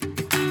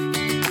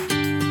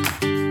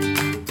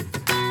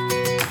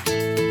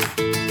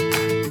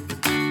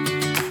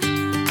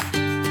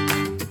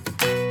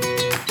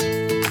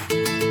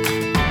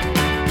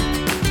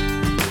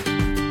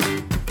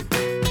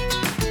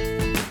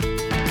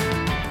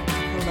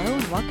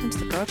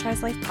Girl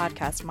Tries Life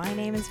podcast. My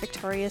name is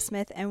Victoria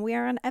Smith, and we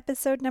are on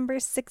episode number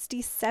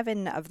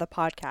 67 of the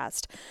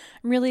podcast.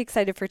 I'm really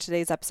excited for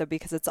today's episode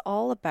because it's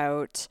all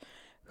about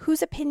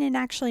whose opinion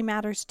actually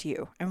matters to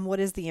you and what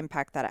is the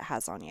impact that it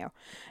has on you.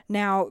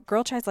 Now,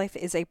 Girl Tries Life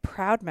is a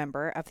proud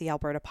member of the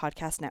Alberta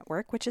Podcast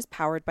Network, which is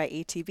powered by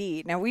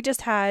ATB. Now, we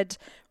just had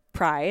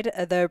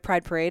the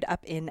Pride Parade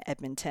up in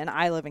Edmonton.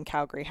 I live in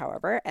Calgary,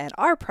 however, and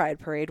our Pride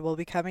Parade will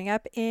be coming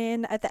up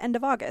at the end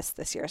of August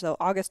this year. So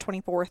August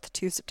 24th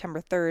to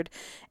September 3rd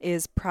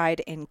is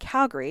Pride in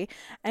Calgary.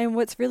 And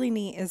what's really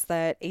neat is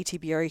that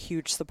ATB are a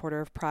huge supporter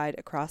of Pride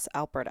across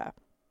Alberta.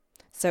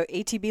 So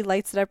ATB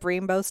lights it up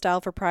rainbow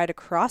style for Pride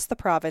across the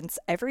province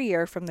every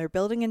year, from their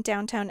building in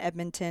downtown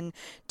Edmonton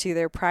to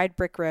their Pride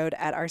Brick Road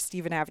at our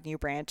Stephen Avenue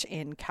branch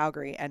in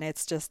Calgary. And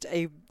it's just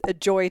a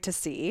joy to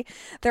see.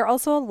 They're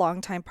also a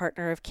longtime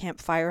partner of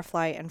Camp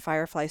Firefly and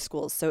Firefly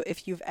Schools. So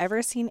if you've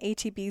ever seen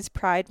ATB's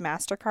Pride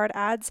MasterCard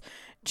ads,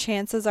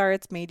 chances are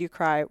it's made you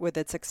cry with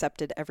its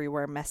accepted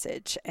everywhere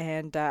message.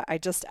 And I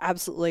just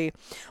absolutely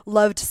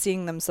loved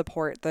seeing them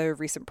support the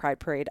recent Pride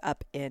Parade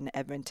up in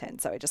Edmonton.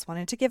 So I just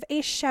wanted to give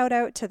a shout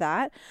out to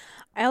that.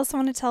 I also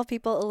want to tell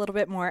people a little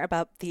bit more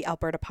about the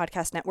Alberta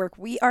Podcast Network.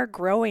 We are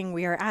growing.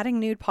 We are adding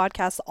new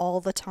podcasts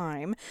all the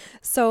time.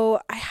 So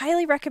I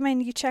highly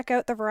recommend you check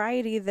out the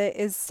variety that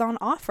is on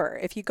offer.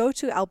 If you go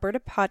to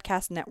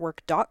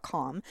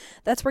albertapodcastnetwork.com,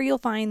 that's where you'll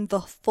find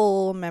the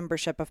full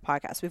membership of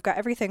podcasts. We've got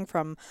everything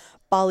from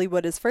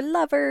Bollywood is for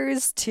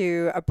Lovers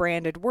to A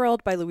Branded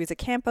World by Louisa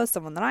Campos,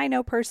 someone that I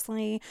know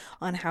personally,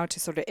 on how to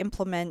sort of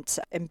implement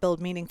and build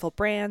meaningful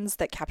brands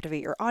that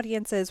captivate your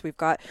audiences. We've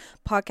got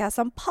podcasts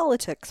on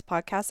politics,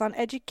 podcasts on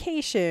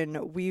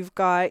education. We've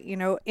got,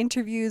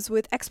 interviews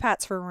with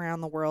expats from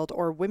around the world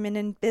or women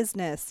in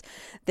business.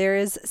 There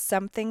is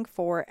something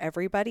for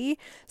everybody.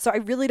 So I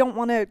really don't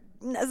want to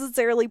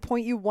necessarily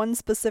point you one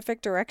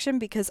specific direction,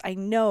 because I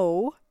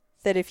know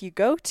that if you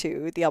go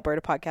to the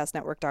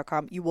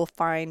albertapodcastnetwork.com, you will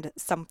find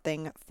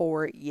something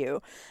for you.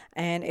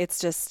 And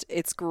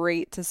it's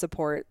great to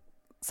support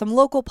some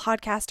local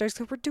podcasters,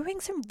 because we're doing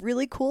some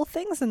really cool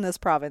things in this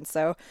province.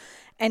 So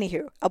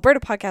anywho,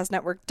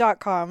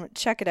 albertapodcastnetwork.com,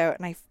 check it out.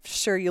 And I'm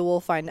sure you will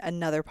find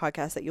another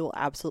podcast that you will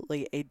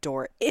absolutely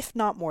adore, if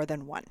not more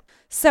than one.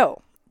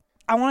 So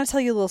I want to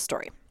tell you a little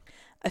story.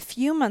 A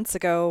few months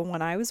ago,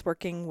 when I was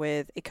working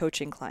with a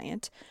coaching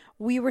client,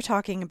 we were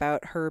talking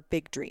about her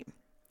big dream.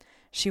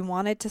 She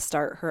wanted to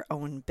start her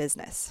own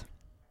business.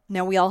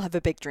 Now, we all have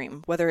a big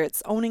dream, whether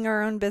it's owning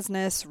our own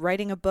business,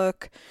 writing a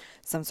book,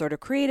 some sort of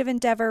creative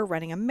endeavor,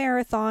 running a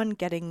marathon,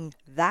 getting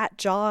that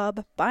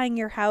job, buying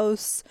your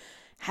house,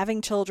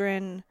 having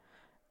children,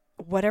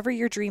 whatever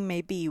your dream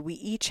may be, we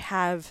each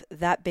have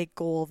that big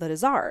goal that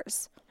is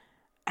ours.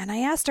 And I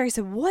asked her, I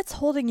said, what's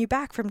holding you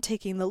back from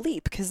taking the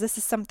leap? Because this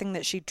is something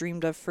that she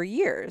dreamed of for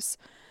years.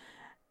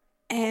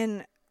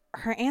 And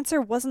her answer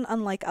wasn't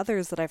unlike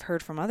others that I've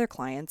heard from other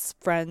clients,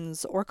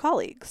 friends, or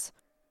colleagues.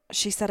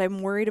 She said,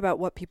 I'm worried about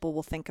what people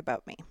will think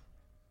about me.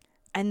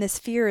 And this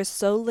fear is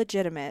so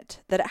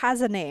legitimate that it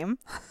has a name.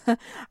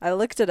 I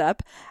looked it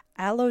up,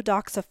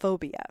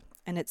 allodoxophobia,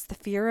 and it's the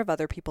fear of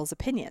other people's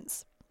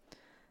opinions.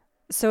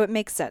 So it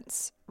makes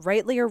sense.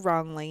 Rightly or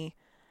wrongly,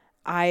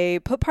 I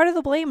put part of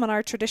the blame on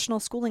our traditional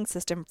schooling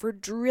system for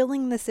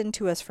drilling this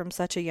into us from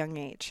such a young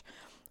age.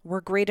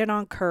 We're graded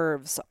on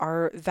curves.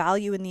 Our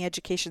value in the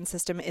education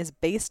system is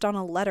based on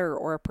a letter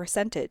or a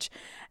percentage.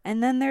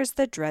 And then there's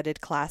the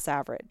dreaded class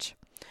average.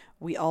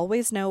 We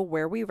always know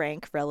where we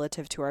rank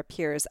relative to our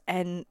peers,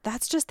 and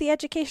that's just the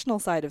educational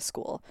side of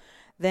school.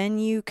 Then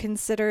you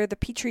consider the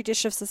petri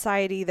dish of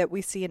society that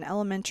we see in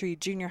elementary,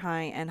 junior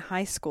high, and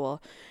high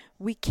school.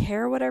 We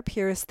care what our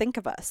peers think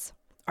of us.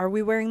 Are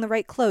we wearing the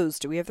right clothes?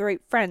 Do we have the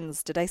right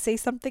friends? Did I say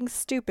something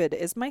stupid?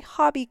 Is my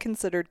hobby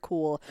considered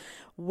cool?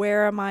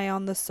 Where am I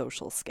on the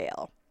social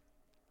scale?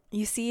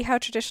 You see how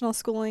traditional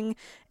schooling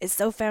is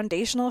so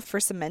foundational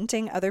for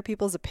cementing other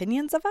people's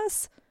opinions of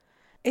us?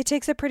 It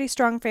takes a pretty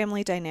strong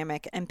family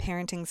dynamic and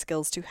parenting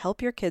skills to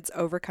help your kids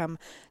overcome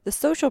the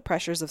social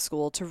pressures of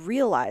school to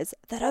realize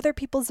that other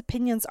people's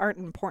opinions aren't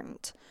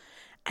important.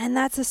 And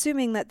that's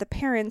assuming that the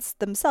parents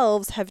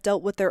themselves have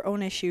dealt with their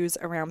own issues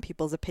around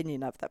people's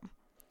opinion of them.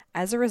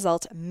 As a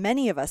result,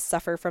 many of us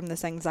suffer from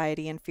this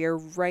anxiety and fear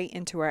right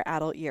into our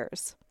adult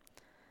years.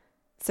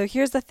 So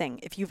here's the thing.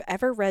 If you've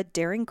ever read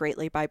Daring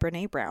Greatly by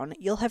Brené Brown,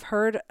 you'll have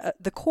heard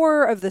the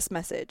core of this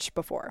message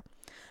before.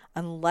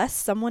 Unless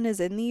someone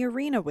is in the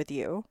arena with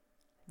you,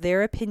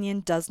 their opinion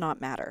does not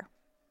matter.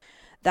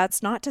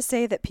 That's not to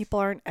say that people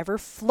aren't ever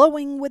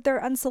flowing with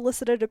their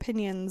unsolicited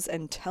opinions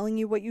and telling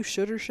you what you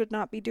should or should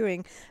not be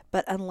doing,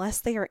 but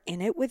unless they are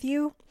in it with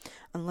you,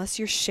 unless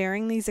you're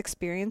sharing these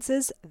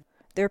experiences,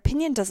 their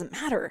opinion doesn't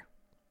matter.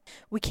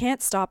 We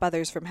can't stop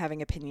others from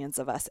having opinions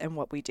of us and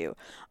what we do.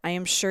 I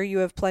am sure you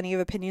have plenty of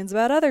opinions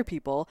about other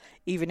people,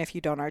 even if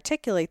you don't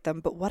articulate them,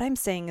 but what I'm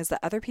saying is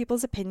that other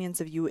people's opinions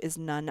of you is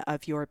none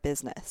of your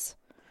business.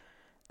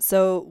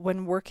 So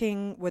when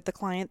working with the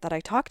client that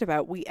I talked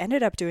about, we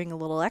ended up doing a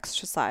little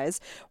exercise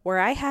where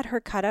I had her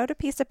cut out a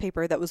piece of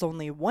paper that was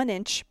only 1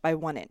 inch by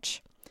 1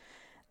 inch.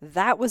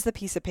 That was the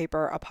piece of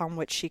paper upon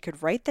which she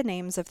could write the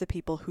names of the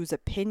people whose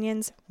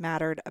opinions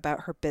mattered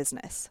about her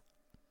business.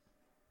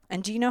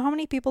 And do you know how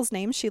many people's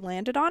names she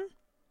landed on?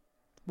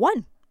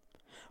 One.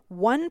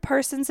 One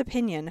person's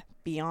opinion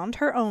beyond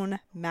her own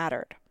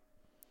mattered.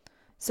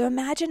 So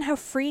imagine how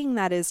freeing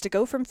that is to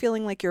go from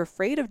feeling like you're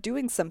afraid of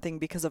doing something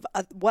because of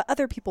what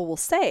other people will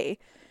say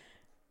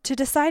to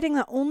deciding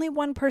that only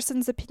one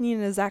person's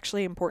opinion is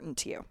actually important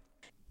to you.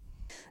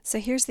 So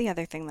here's the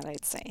other thing that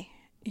I'd say.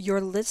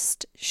 Your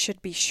list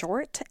should be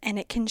short, and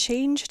it can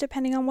change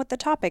depending on what the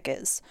topic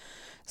is.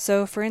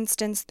 So for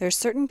instance, there's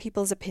certain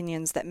people's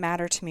opinions that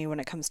matter to me when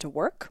it comes to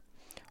work,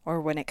 or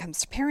when it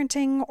comes to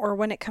parenting, or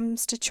when it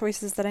comes to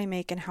choices that I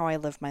make and how I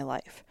live my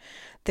life.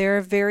 There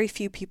are very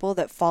few people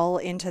that fall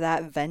into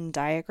that Venn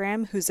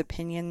diagram whose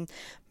opinion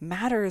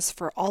matters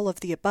for all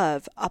of the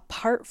above,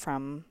 apart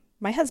from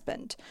my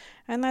husband.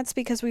 And that's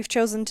because we've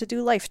chosen to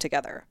do life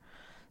together.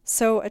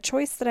 So a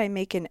choice that I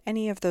make in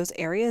any of those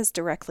areas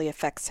directly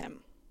affects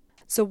him.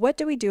 So what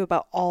do we do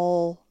about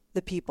all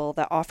the people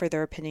that offer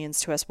their opinions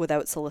to us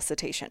without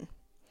solicitation?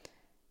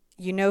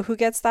 You know who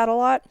gets that a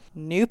lot?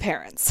 New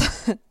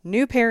parents.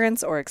 New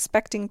parents or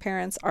expecting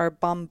parents are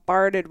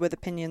bombarded with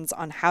opinions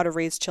on how to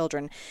raise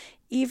children,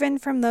 even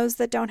from those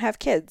that don't have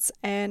kids,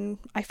 and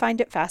I find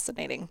it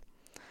fascinating.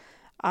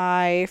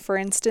 I, for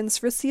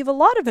instance, receive a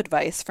lot of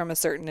advice from a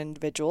certain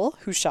individual,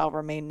 who shall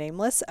remain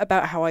nameless,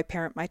 about how I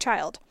parent my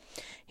child.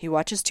 He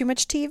watches too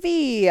much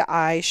TV.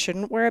 I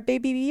shouldn't wear a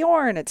Baby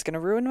Bjorn. It's going to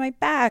ruin my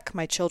back.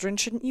 My children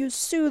shouldn't use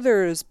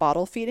soothers.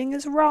 Bottle feeding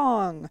is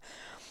wrong.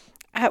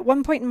 At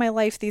one point in my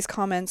life, these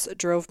comments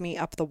drove me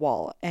up the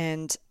wall,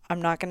 and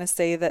I'm not going to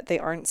say that they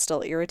aren't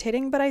still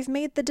irritating, but I've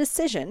made the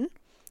decision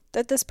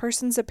that this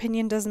person's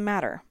opinion doesn't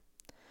matter.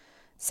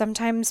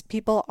 Sometimes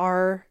people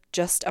are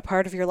just a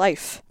part of your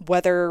life,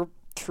 whether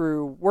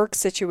through work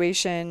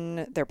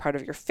situation, they're part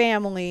of your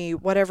family,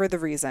 whatever the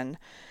reason.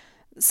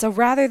 So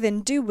rather than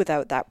do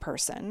without that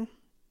person,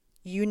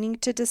 you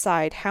need to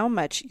decide how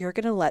much you're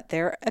going to let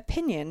their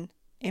opinion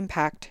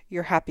impact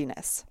your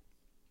happiness.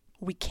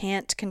 We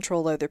can't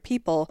control other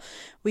people.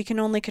 We can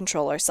only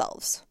control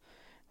ourselves.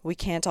 We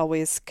can't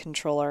always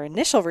control our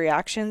initial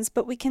reactions,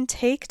 but we can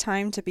take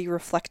time to be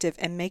reflective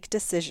and make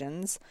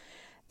decisions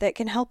that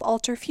can help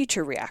alter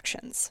future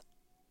reactions.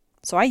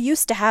 So I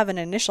used to have an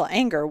initial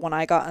anger when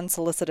I got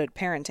unsolicited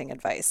parenting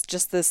advice,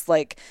 just this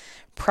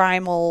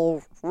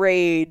primal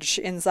rage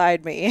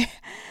inside me.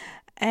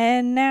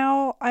 And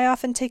now I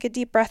often take a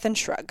deep breath and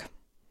shrug,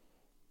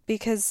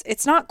 because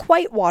it's not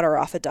quite water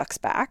off a duck's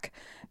back,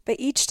 but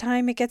each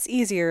time it gets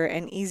easier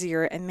and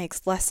easier and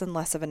makes less and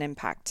less of an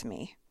impact to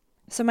me.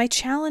 So my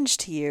challenge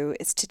to you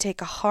is to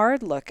take a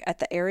hard look at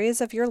the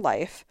areas of your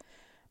life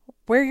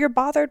where you're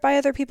bothered by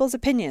other people's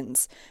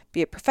opinions,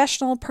 be it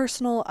professional,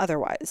 personal,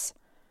 otherwise.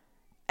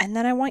 And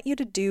then I want you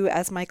to do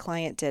as my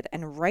client did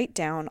and write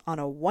down on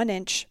a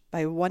 1-inch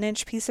by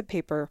 1-inch piece of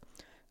paper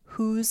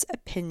whose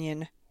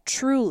opinion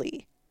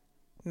truly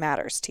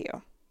matters to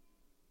you.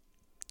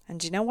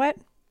 And you know what?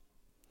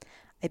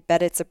 I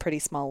bet it's a pretty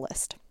small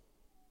list.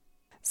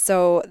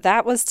 So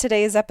that was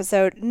today's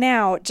episode.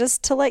 Now,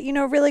 just to let you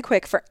know really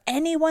quick, for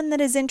anyone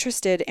that is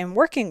interested in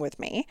working with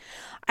me,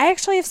 I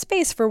actually have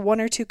space for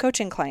 1 or 2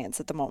 coaching clients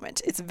at the moment.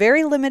 It's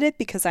very limited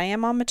because I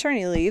am on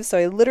maternity leave, so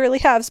I literally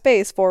have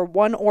space for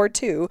 1 or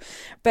 2.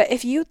 But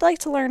if you'd like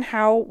to learn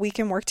how we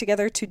can work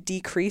together to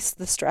decrease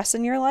the stress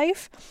in your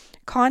life,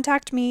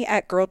 contact me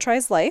at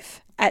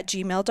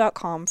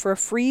girltrieslife@gmail.com for a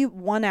free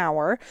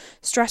 1-hour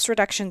stress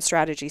reduction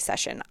strategy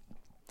session.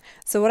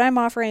 So what I'm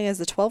offering is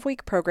a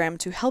 12-week program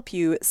to help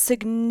you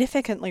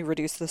significantly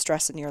reduce the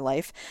stress in your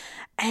life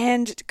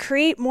and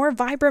create more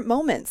vibrant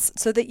moments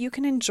so that you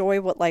can enjoy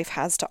what life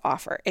has to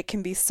offer. It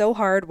can be so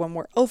hard when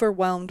we're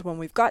overwhelmed, when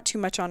we've got too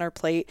much on our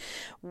plate,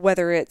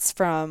 whether it's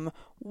from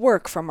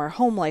work, from our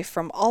home life,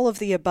 from all of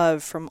the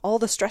above, from all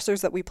the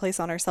stressors that we place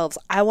on ourselves.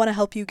 I want to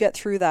help you get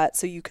through that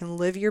so you can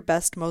live your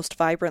best, most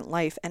vibrant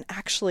life and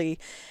actually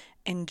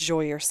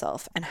enjoy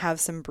yourself and have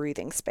some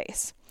breathing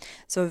space.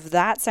 So if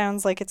that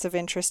sounds like it's of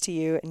interest to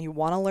you and you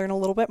want to learn a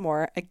little bit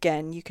more,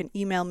 again, you can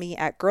email me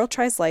at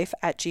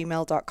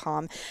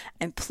girltrieslife@gmail.com,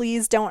 and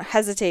please don't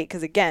hesitate,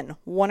 because again,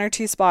 1 or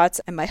 2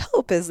 spots, and my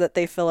hope is that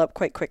they fill up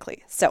quite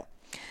quickly. So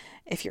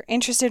if you're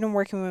interested in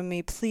working with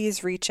me,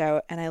 please reach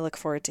out, and I look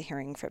forward to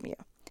hearing from you.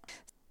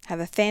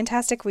 Have a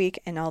fantastic week,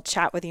 and I'll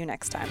chat with you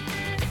next time.